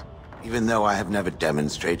believe that. Even though I have never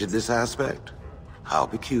demonstrated this aspect? How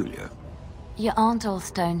peculiar. You aren't all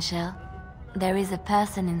stone shell. There is a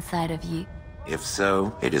person inside of you. If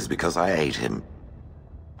so, it is because I ate him.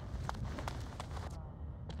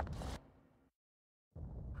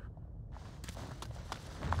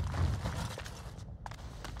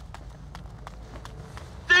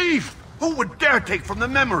 Thief! Who would dare take from the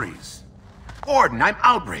memories? Warden, I'm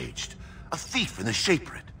outraged. A thief in the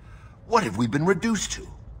Shapered. What have we been reduced to?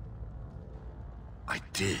 I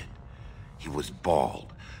did. He was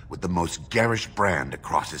bald, with the most garish brand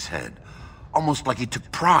across his head. Almost like he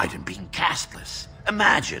took pride in being castless.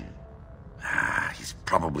 Imagine! He's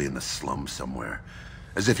probably in the slums somewhere.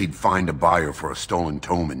 As if he'd find a buyer for a stolen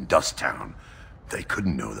tome in Dust Town. They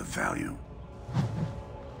couldn't know the value.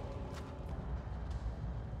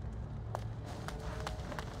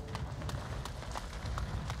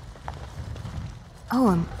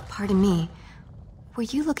 Oh, pardon me. Were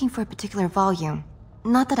you looking for a particular volume?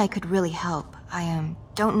 Not that I could really help. I,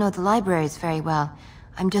 don't know the libraries very well.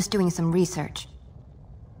 I'm just doing some research.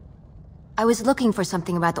 I was looking for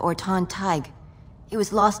something about the Orton Tig. It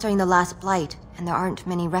was lost during the last Blight, and there aren't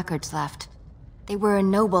many records left. They were a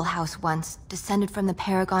noble house once, descended from the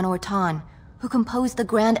Paragon Orton, who composed the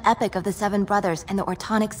grand epic of the Seven Brothers and the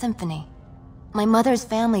Ortonic Symphony. My mother's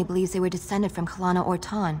family believes they were descended from Kalana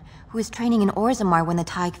Orton, who was training in Ozammar when the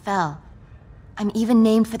Tig fell. I'm even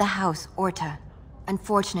named for the house, Orta.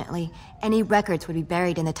 Unfortunately, any records would be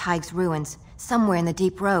buried in the Tig's ruins, somewhere in the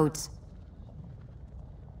deep roads.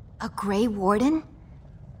 A Grey Warden?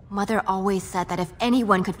 Mother always said that if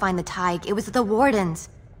anyone could find the Tig, it was the Wardens.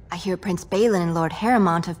 I hear Prince Balin and Lord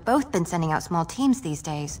Harrowmont have both been sending out small teams these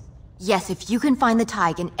days. Yes, if you can find the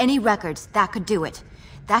Tig in any records, that could do it.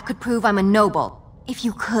 That could prove I'm a noble. If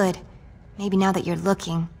you could. Maybe now that you're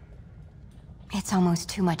looking. It's almost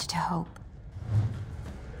too much to hope.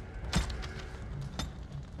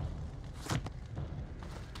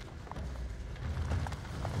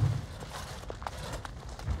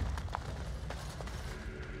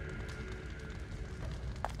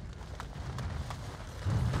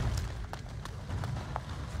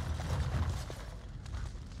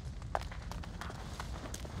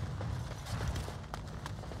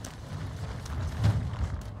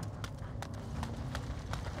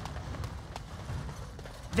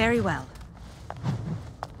 Very well.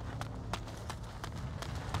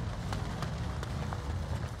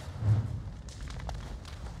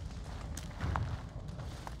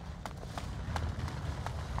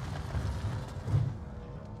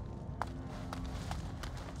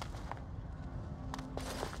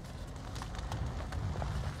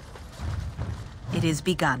 It is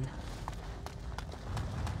begun.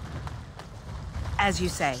 As you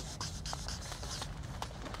say.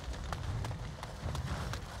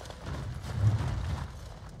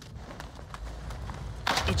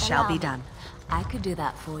 It shall be done. I could do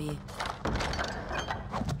that for you.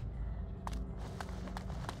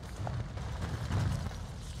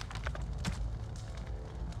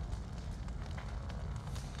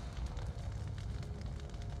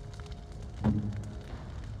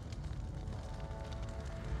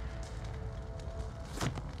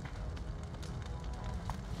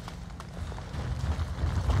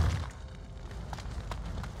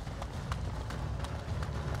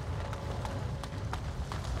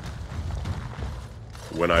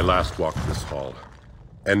 When I last walked this hall,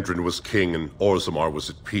 Endrin was king and Ozammar was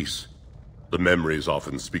at peace. The memories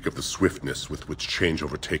often speak of the swiftness with which change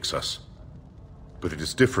overtakes us. But it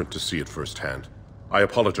is different to see it firsthand. I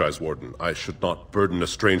apologize, Warden. I should not burden a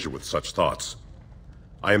stranger with such thoughts.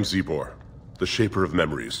 I am Zebor, the Shaper of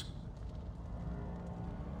Memories.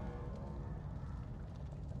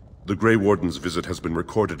 The Grey Warden's visit has been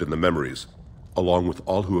recorded in the memories, along with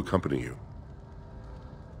all who accompany you.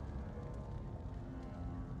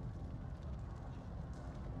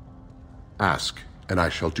 Ask, and I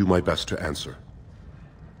shall do my best to answer.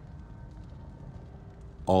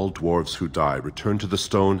 All dwarves who die return to the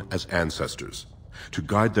stone as ancestors, to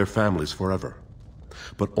guide their families forever.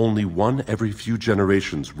 But only one every few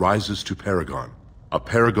generations rises to Paragon. A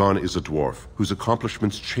Paragon is a dwarf whose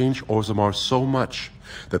accomplishments change Ozammar so much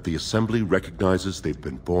that the Assembly recognizes they've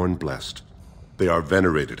been born blessed. They are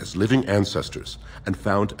venerated as living ancestors and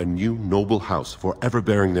found a new noble house forever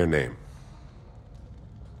bearing their name.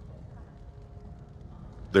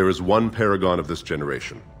 There is one Paragon of this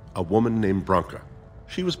generation, a woman named Branka.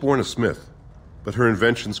 She was born a smith, but her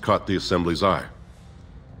inventions caught the Assembly's eye.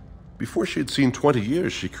 Before she had seen 20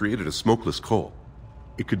 years, she created a smokeless coal.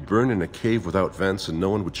 It could burn in a cave without vents and no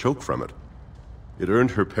one would choke from it. It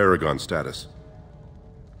earned her Paragon status.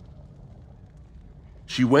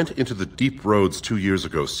 She went into the deep roads 2 years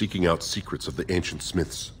ago seeking out secrets of the ancient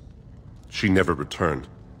smiths. She never returned.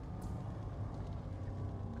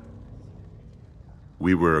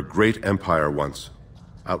 We were a great empire once,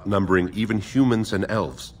 outnumbering even humans and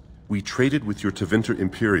elves. We traded with your Tevinter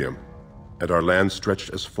Imperium, and our land stretched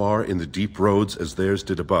as far in the deep roads as theirs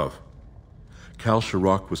did above. Kal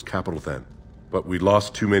Sharok was capital then, but we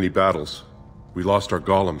lost too many battles. We lost our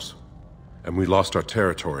golems, and we lost our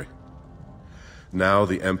territory. Now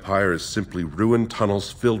the Empire is simply ruined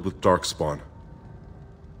tunnels filled with darkspawn.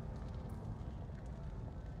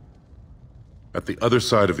 At the other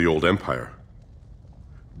side of the old Empire,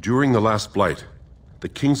 during the last Blight, the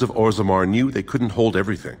kings of Ozammar knew they couldn't hold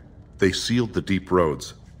everything. They sealed the deep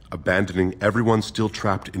roads, abandoning everyone still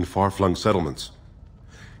trapped in far-flung settlements.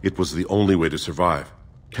 It was the only way to survive.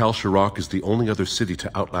 Kal Sharok is the only other city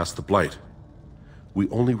to outlast the Blight. We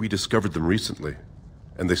only rediscovered them recently,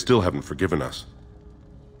 and they still haven't forgiven us.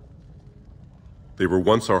 They were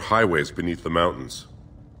once our highways beneath the mountains.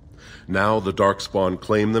 Now the Darkspawn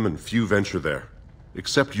claim them and few venture there,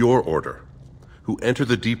 except your order, who enter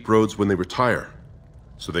the deep roads when they retire,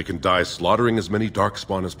 so they can die slaughtering as many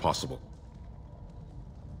Darkspawn as possible.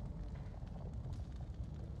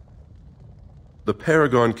 The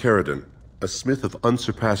Paragon Caradon, a smith of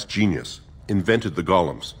unsurpassed genius, invented the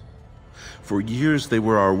golems. For years they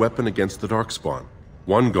were our weapon against the Darkspawn.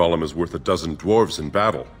 One golem is worth a dozen dwarves in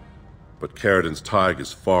battle, but Caradon's tag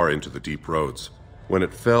is far into the deep roads. When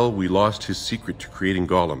it fell, we lost his secret to creating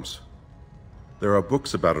golems. There are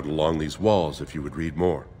books about it along these walls if you would read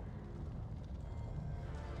more.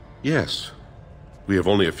 Yes, we have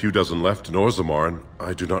only a few dozen left in Ozammar, and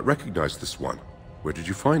I do not recognize this one. Where did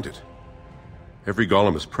you find it? Every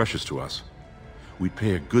golem is precious to us. We'd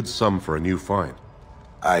pay a good sum for a new find.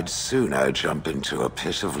 I'd sooner jump into a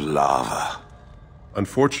pit of lava.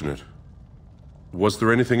 Unfortunate. Was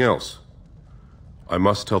there anything else? I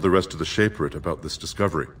must tell the rest of the Shaperate about this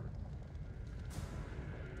discovery.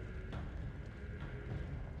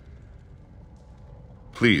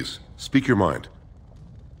 Please, speak your mind.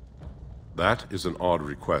 That is an odd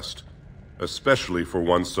request, especially for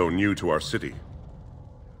one so new to our city.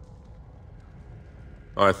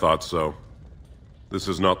 I thought so. This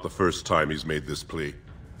is not the first time he's made this plea.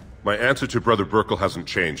 My answer to Brother Burkle hasn't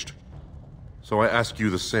changed. So I ask you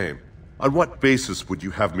the same. On what basis would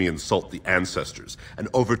you have me insult the ancestors and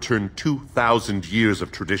overturn 2,000 years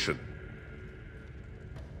of tradition?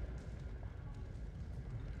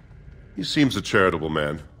 He seems a charitable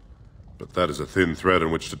man, but that is a thin thread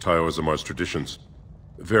on which to tie Ozammar's traditions.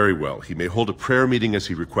 Very well, he may hold a prayer meeting as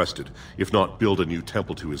he requested, if not build a new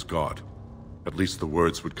temple to his god. At least the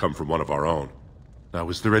words would come from one of our own. Now,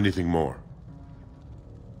 is there anything more?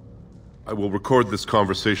 I will record this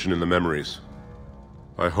conversation in the memories.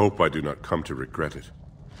 I hope I do not come to regret it.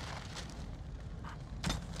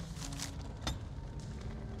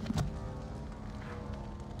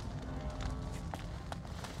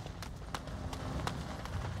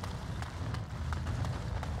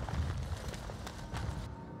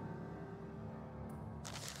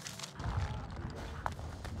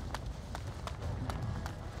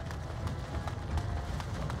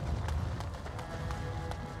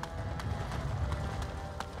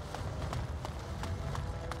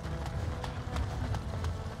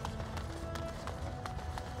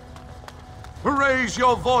 Raise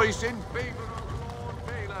your voice in favor of Lord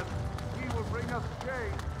Balin. He will bring us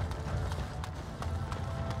change.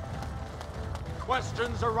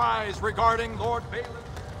 Questions arise regarding Lord Balin's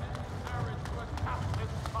marriage to a Catholic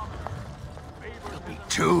commoner. It'll be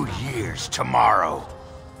 2 years tomorrow.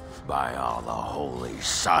 By all the holy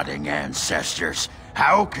sodding ancestors,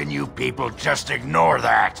 how can you people just ignore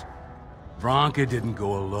that? Branka didn't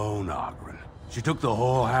go alone, Oghren. She took the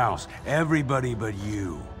whole house, everybody but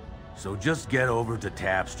you. So just get over to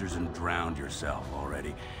Tapster's and drown yourself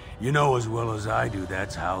already. You know as well as I do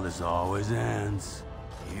that's how this always ends.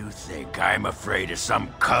 You think I'm afraid of some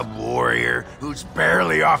cub warrior who's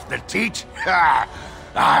barely off the teat?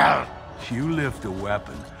 Ha! You lift a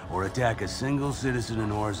weapon or attack a single citizen in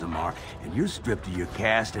Ozammar, and you're stripped of your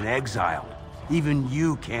caste and exiled. Even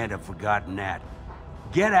you can't have forgotten that.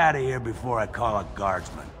 Get out of here before I call a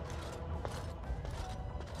guardsman.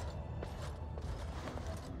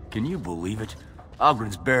 Can you believe it?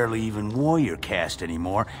 Ogren's barely even warrior caste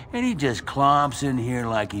anymore, and he just clomps in here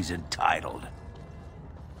like he's entitled.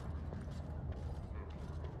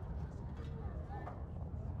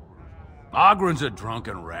 Ogren's a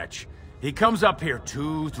drunken wretch. He comes up here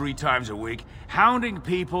 2-3 times a week, hounding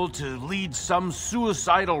people to lead some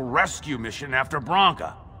suicidal rescue mission after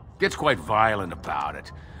Branka. Gets quite violent about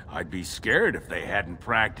it. I'd be scared if they hadn't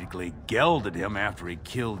practically gelded him after he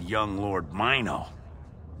killed young Lord Mino.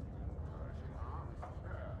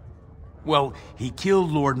 Well, he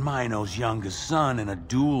killed Lord Mino's youngest son in a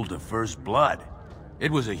duel to first blood.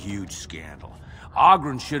 It was a huge scandal.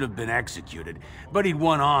 Ogren should have been executed, but he'd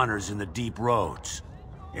won honors in the Deep Roads.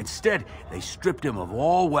 Instead, they stripped him of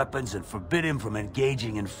all weapons and forbid him from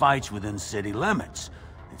engaging in fights within city limits.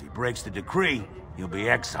 If he breaks the decree, he'll be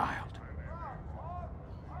exiled.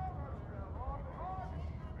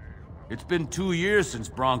 It's been 2 years since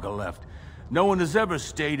Branka left. No one has ever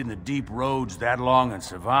stayed in the Deep Roads that long and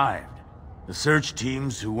survived. The search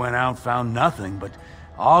teams who went out found nothing, but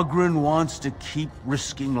Ogren wants to keep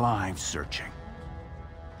risking lives searching.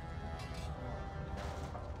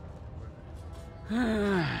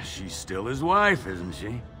 She's still his wife, isn't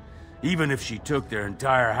she? Even if she took their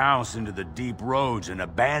entire house into the Deep Roads and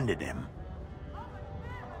abandoned him.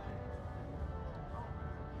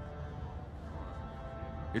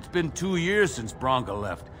 It's been 2 years since Branka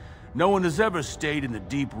left. No one has ever stayed in the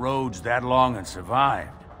Deep Roads that long and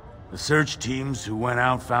survived. The search teams who went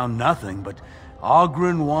out found nothing, but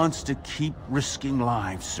Ogren wants to keep risking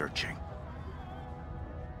lives searching.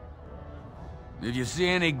 If you see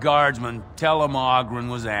any guardsmen, tell them Ogren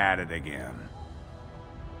was at it again.